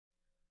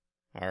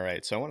All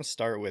right, so I want to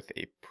start with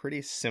a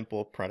pretty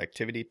simple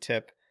productivity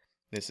tip.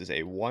 This is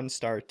a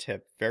one-star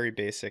tip, very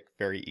basic,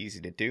 very easy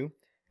to do,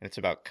 and it's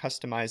about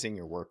customizing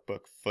your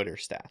workbook footer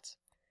stats.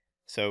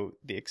 So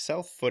the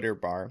Excel footer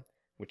bar,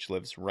 which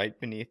lives right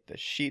beneath the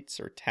sheets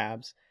or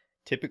tabs,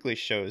 typically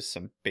shows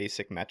some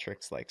basic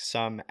metrics like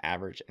sum,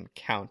 average, and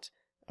count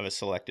of a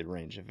selected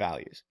range of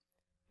values.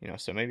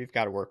 So maybe you've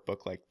got a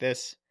workbook like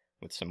this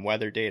with some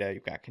weather data,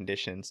 you've got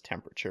conditions,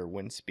 temperature,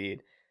 wind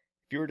speed.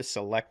 If you were to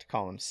select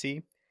column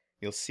C,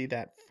 you'll see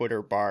that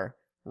footer bar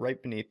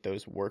right beneath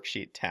those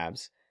worksheet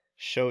tabs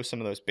show some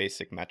of those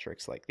basic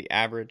metrics like the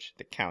average,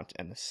 the count,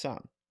 and the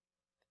sum.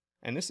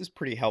 And this is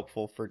pretty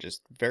helpful for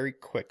just very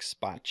quick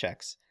spot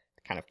checks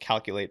to kind of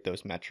calculate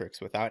those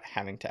metrics without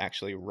having to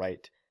actually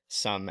write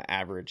sum,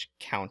 average,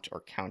 count,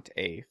 or count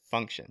A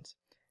functions.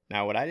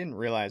 Now, what I didn't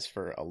realize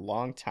for a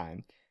long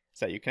time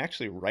is that you can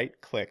actually right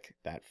click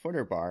that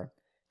footer bar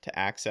to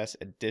access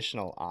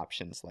additional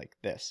options like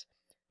this.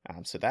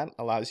 So that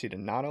allows you to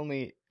not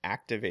only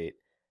activate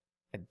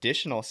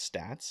additional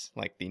stats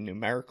like the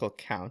numerical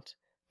count,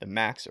 the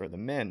max, or the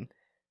min,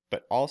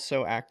 but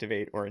also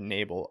activate or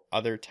enable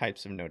other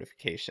types of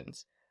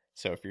notifications.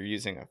 So if you're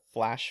using a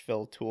flash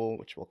fill tool,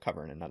 which we'll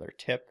cover in another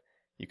tip,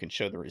 you can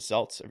show the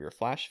results of your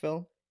flash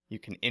fill. You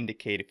can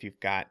indicate if you've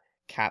got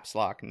caps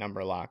lock,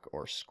 number lock,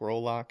 or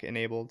scroll lock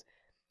enabled.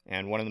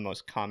 And one of the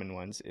most common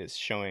ones is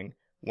showing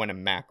when a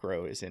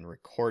macro is in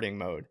recording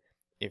mode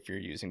if you're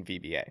using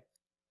VBA.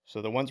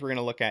 So the ones we're going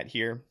to look at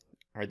here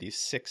are these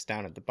six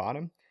down at the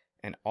bottom.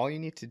 And all you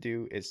need to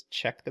do is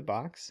check the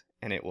box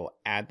and it will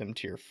add them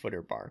to your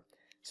footer bar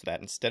so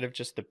that instead of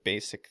just the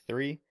basic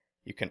three,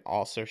 you can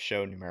also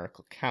show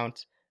numerical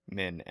count,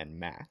 min, and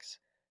max.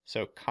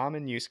 So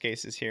common use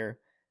cases here,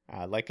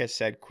 like I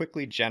said,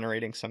 quickly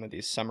generating some of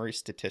these summary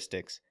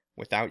statistics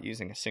without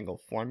using a single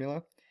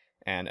formula.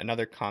 And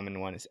another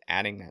common one is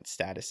adding that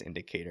status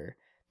indicator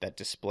that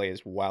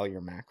displays while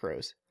your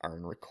macros are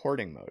in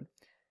recording mode.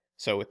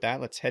 So with that,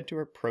 let's head to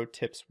our Pro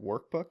Tips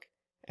workbook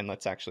and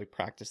let's actually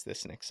practice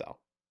this in Excel.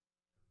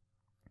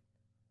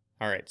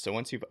 All right, so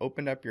once you've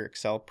opened up your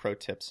Excel Pro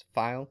Tips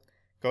file,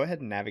 go ahead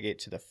and navigate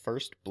to the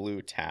first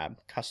blue tab,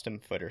 Custom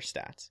Footer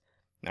Stats.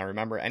 Now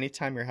remember,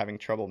 anytime you're having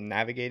trouble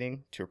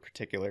navigating to a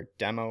particular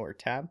demo or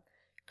tab,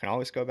 you can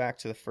always go back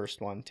to the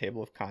first one,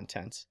 Table of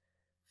Contents,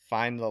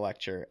 find the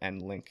lecture,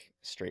 and link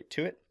straight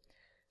to it.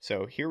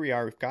 So here we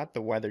are, we've got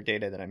the weather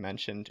data that I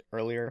mentioned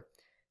earlier,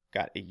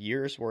 got a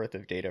year's worth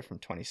of data from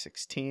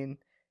 2016,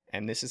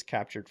 and this is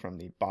captured from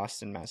the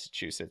Boston,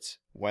 Massachusetts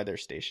weather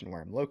station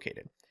where I'm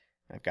located.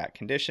 I've got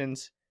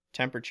conditions,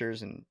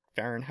 temperatures in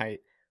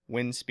Fahrenheit,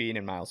 wind speed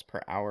in miles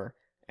per hour,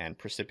 and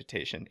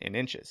precipitation in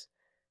inches.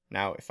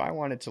 Now, if I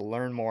wanted to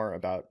learn more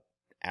about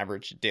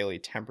average daily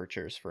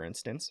temperatures, for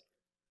instance,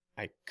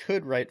 I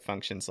could write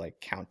functions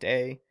like count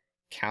A,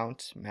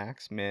 count,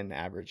 max, min,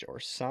 average, or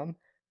sum,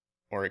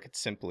 or I could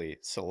simply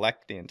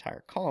select the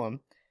entire column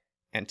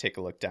and take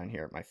a look down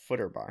here at my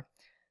footer bar.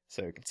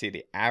 So you can see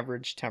the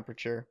average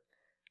temperature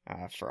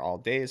for all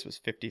days was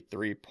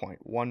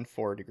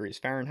 53.14 degrees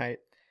Fahrenheit.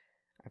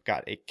 I've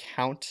got a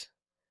count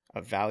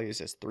of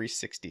values as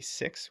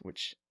 366,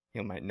 which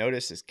you might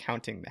notice is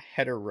counting the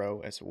header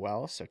row as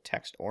well, so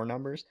text or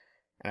numbers.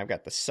 And I've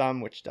got the sum,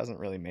 which doesn't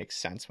really make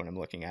sense when I'm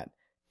looking at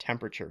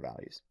temperature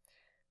values.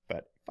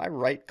 But if I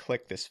right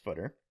click this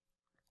footer,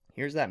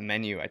 here's that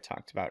menu I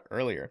talked about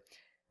earlier.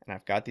 And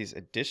I've got these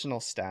additional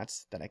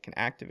stats that I can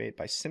activate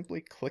by simply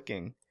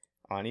clicking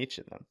on each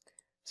of them.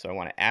 So I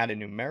want to add a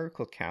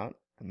numerical count,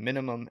 a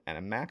minimum, and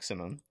a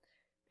maximum.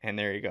 And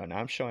there you go. Now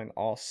I'm showing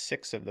all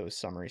six of those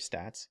summary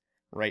stats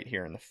right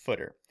here in the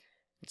footer.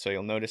 And so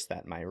you'll notice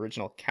that my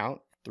original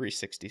count,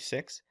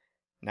 366,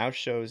 now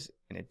shows,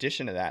 in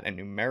addition to that, a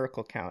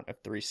numerical count of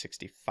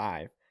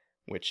 365,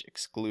 which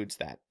excludes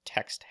that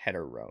text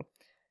header row.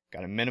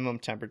 Got a minimum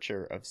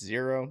temperature of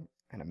 0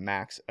 and a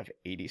max of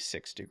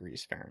 86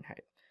 degrees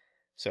Fahrenheit.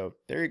 So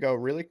there you go,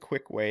 really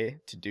quick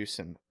way to do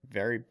some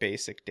very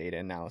basic data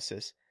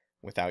analysis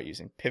without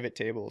using pivot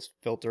tables,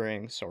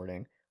 filtering,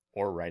 sorting,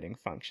 or writing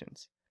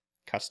functions.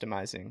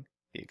 Customizing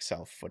the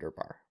Excel footer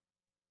bar.